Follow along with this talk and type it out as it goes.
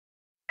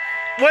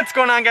What's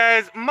going on,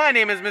 guys? My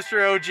name is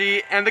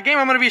MrOhhG, and the game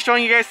I'm going to be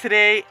showing you guys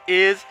today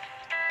is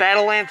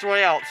Battlelands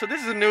Royale. So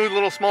this is a new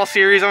little small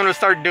series I'm going to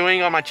start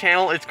doing on my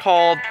channel. It's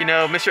called,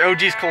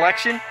 MrOhhG's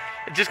Collection.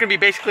 It's just going to be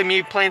basically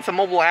me playing some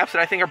mobile apps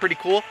that I think are pretty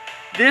cool.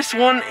 This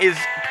one is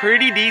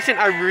pretty decent.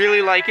 I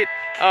really like it.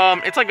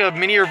 It's like a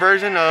minier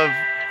version of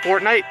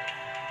Fortnite,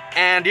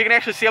 and you can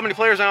actually see how many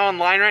players are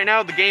online right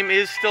now. The game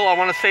is still, I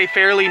want to say,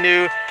 fairly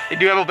new. They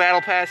do have a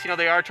battle pass.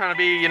 They are trying to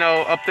be,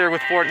 up there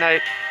with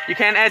Fortnite. You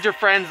can add your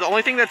friends. The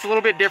only thing that's a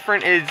little bit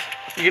different is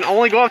you can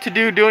only go up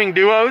to doing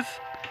duos,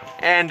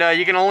 and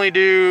you can only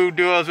do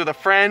duos with a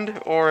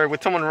friend or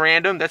with someone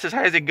random. That's as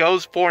high as it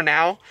goes for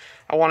now,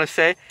 I want to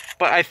say.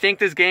 But I think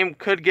this game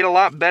could get a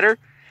lot better.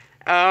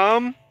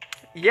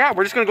 Yeah,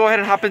 we're just going to go ahead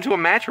and hop into a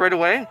match right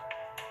away.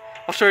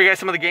 I'll show you guys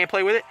some of the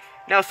gameplay with it.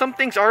 Now, some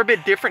things are a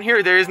bit different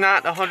here. There is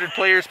not 100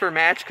 players per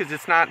match because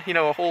it's not,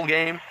 a whole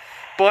game.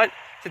 But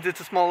since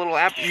it's a small little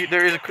app,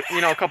 there is, a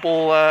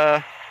couple,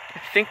 I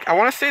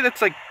want to say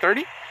that's like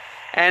 30.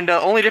 And the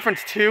only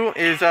difference, too,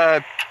 is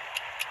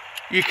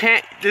you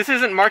can't, this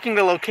isn't marking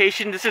the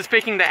location. This is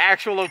picking the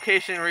actual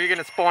location where you're going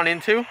to spawn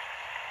into.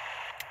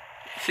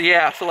 So,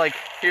 yeah, so like,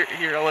 here,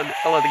 I'll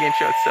let the game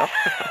show itself.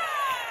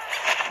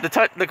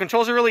 The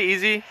controls are really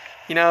easy.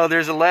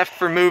 There's a left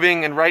for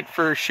moving and right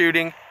for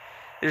shooting.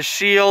 There's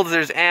shields,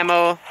 there's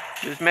ammo,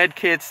 there's med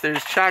kits,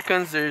 there's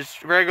shotguns, there's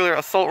regular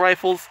assault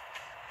rifles.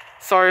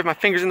 Sorry if my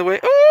finger's in the way. Ooh,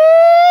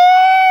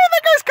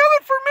 that guy's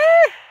coming for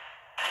me!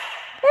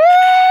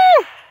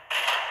 Woo!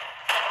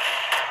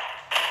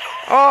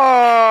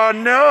 Oh,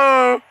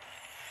 no!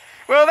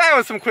 Well, that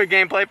was some quick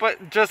gameplay,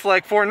 but just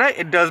like Fortnite,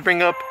 it does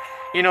bring up,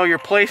 your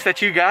place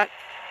that you got.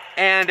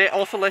 And it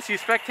also lets you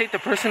spectate the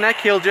person that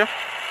killed you.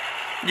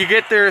 You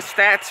get their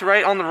stats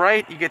right on the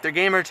right. You get their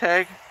gamer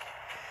tag.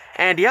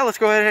 And yeah, let's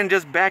go ahead and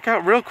just back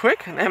out real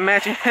quick. That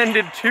match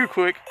ended too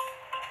quick.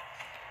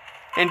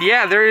 And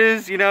yeah, there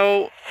is,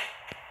 a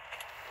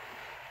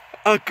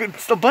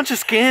bunch of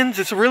skins.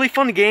 It's a really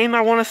fun game,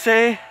 I want to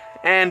say.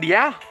 And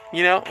yeah,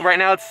 right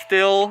now it's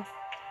still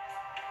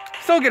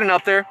getting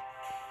up there.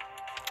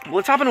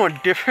 Let's hop into a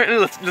different,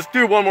 let's just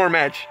do one more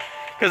match.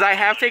 Because I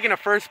have taken a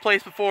first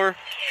place before,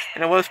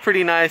 and it was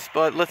pretty nice.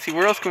 But let's see,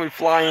 where else can we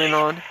fly in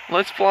on?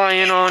 Let's fly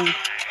in on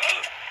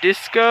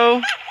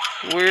Disco.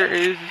 Where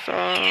is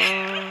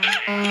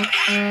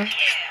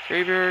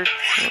Graveyard?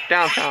 No,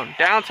 downtown.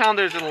 Downtown,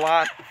 there's a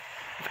lot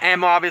of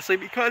ammo, obviously,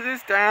 because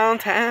it's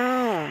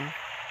downtown.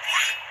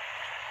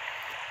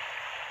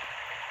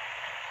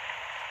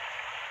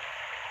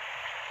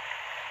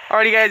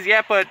 Alrighty, guys,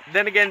 yeah, but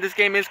then again, this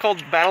game is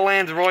called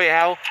Battlelands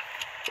Royale.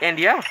 And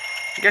yeah,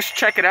 you guys should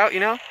check it out,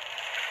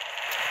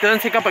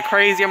 Doesn't take up a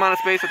crazy amount of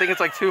space. I think it's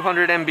like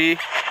 200 MB,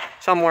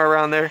 somewhere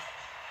around there.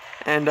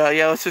 And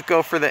yeah, let's just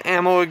go for the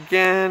ammo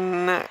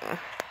again.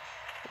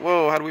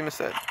 Whoa, how do we miss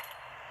that?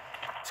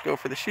 Let's go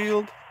for the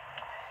shield.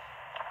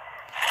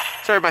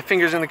 Sorry, my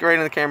finger's right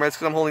in the camera. It's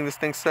because I'm holding this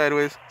thing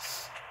sideways.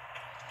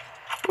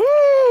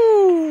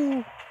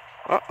 Woo!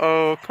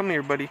 Uh-oh, come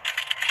here, buddy.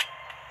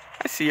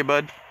 I see you,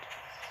 bud.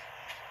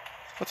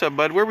 What's up,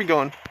 bud? Where are we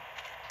going?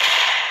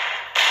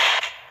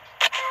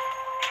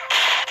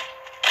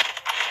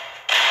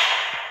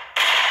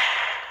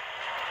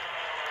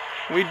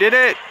 We did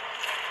it!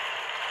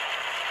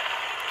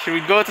 Should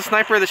we go with the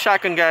sniper or the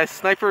shotgun, guys?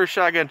 Sniper or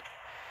shotgun?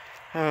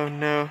 Oh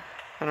no,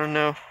 I don't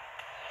know.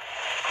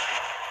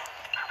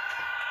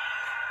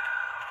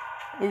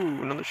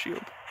 Ooh, another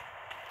shield.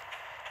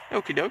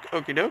 Okie doke,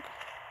 okie doke.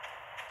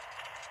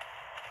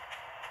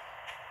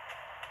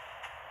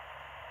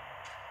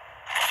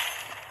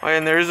 Oh,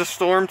 and there is a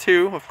storm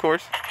too, of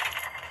course.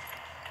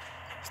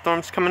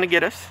 Storm's coming to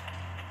get us.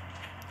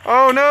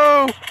 Oh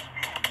no!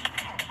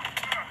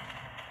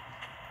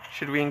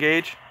 Should we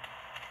engage?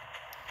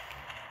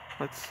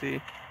 Let's see.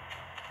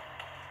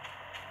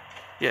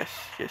 Yes,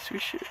 we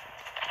should.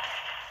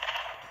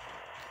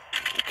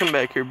 Come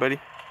back here, buddy.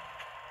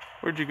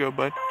 Where'd you go,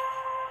 bud?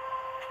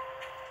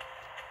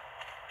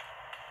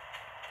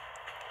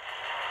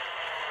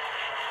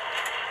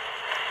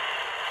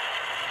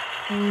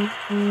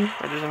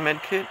 There's a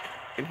med kit.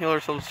 We can heal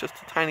ourselves just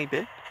a tiny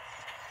bit.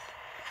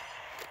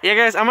 Yeah,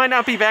 guys, I might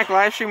not be back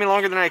live streaming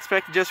longer than I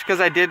expected just because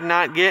I did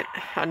not get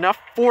enough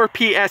for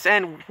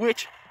PSN,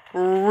 which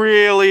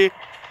really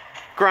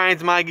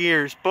grinds my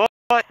gears. But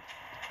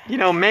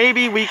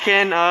maybe we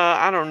can,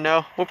 I don't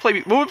know. We'll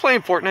be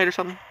playing Fortnite or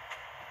something.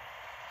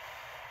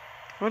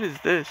 What is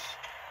this?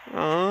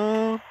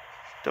 Don't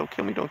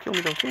kill me, don't kill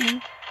me, don't kill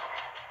me.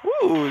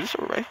 Ooh, is this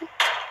a rifle?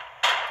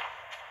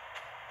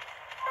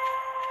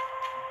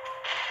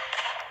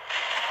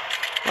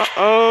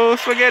 Uh-oh,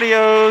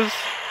 SpaghettiOs.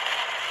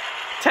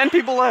 10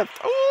 people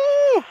left.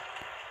 Ooh!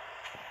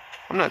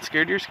 I'm not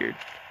scared, you're scared.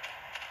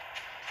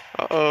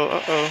 Uh-oh,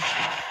 uh-oh.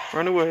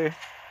 Run away.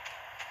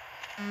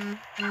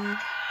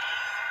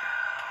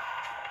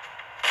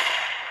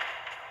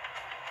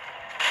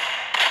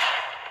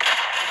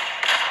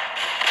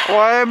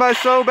 Why am I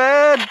so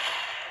bad?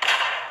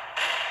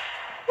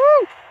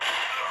 Woo!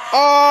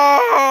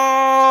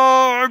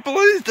 Oh, I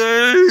blazed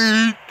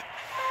it!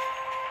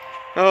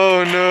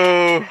 Oh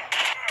no.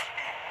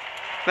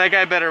 That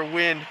guy better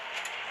win.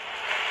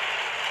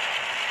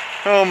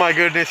 Oh my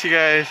goodness, you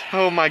guys.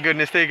 Oh my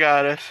goodness, they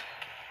got us.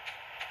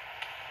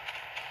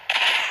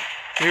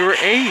 We were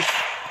 8th.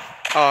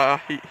 Oh,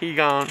 he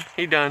gone.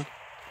 He done.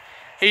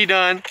 He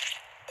done.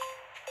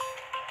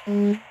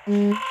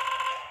 Hey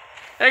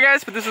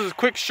guys, but this is a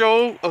quick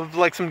show of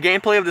like some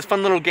gameplay of this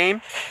fun little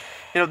game.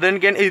 You know, then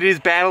again, it is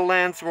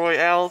Battlelands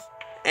Royale,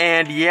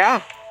 and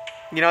yeah,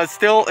 you know,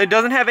 it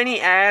doesn't have any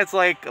ads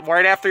like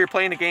right after you're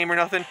playing the game or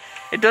nothing.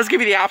 It does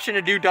give you the option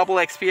to do double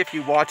XP if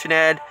you watch an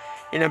ad,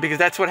 you know, because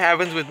that's what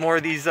happens with more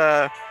of these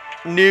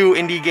new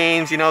indie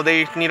games. You know,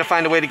 they need to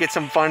find a way to get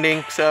some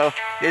funding, so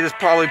they just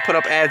probably put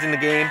up ads in the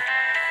game.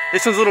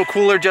 This one's a little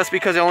cooler just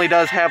because it only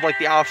does have like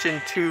the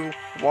option to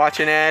watch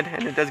an ad,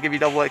 and it does give you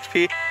double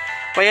XP.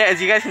 But yeah, as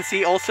you guys can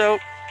see also,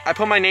 I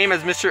put my name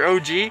as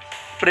MrOhhG,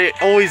 but it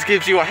always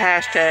gives you a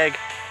hashtag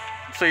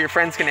so your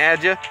friends can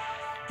add you. A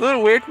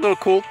little weird, a little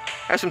cool.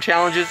 I have some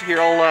challenges here.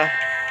 I'll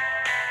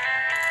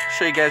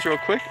show you guys real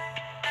quick.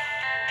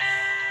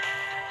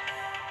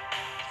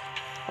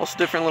 Also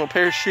different little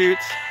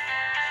parachutes.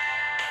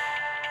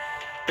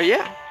 But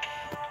yeah.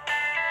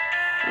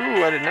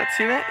 Ooh, I did not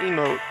see that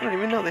emote. I don't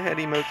even know they had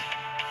emotes.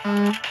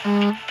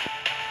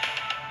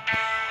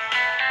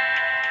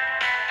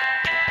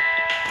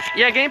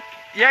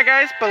 Yeah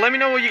guys, but let me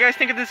know what you guys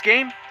think of this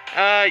game.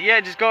 Yeah,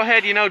 just go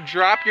ahead, you know,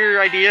 drop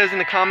your ideas in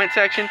the comment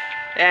section,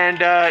 and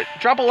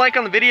drop a like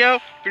on the video.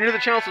 If you're new to the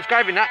channel,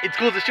 subscribe. If not, it's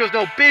cool, this show's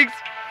no bigs.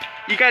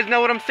 You guys know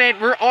what I'm saying.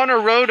 We're on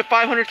our road to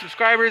 500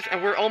 subscribers,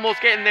 and we're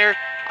almost getting there.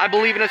 I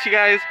believe in us, you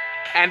guys.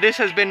 And this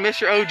has been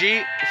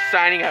MrOhhG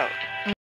signing out.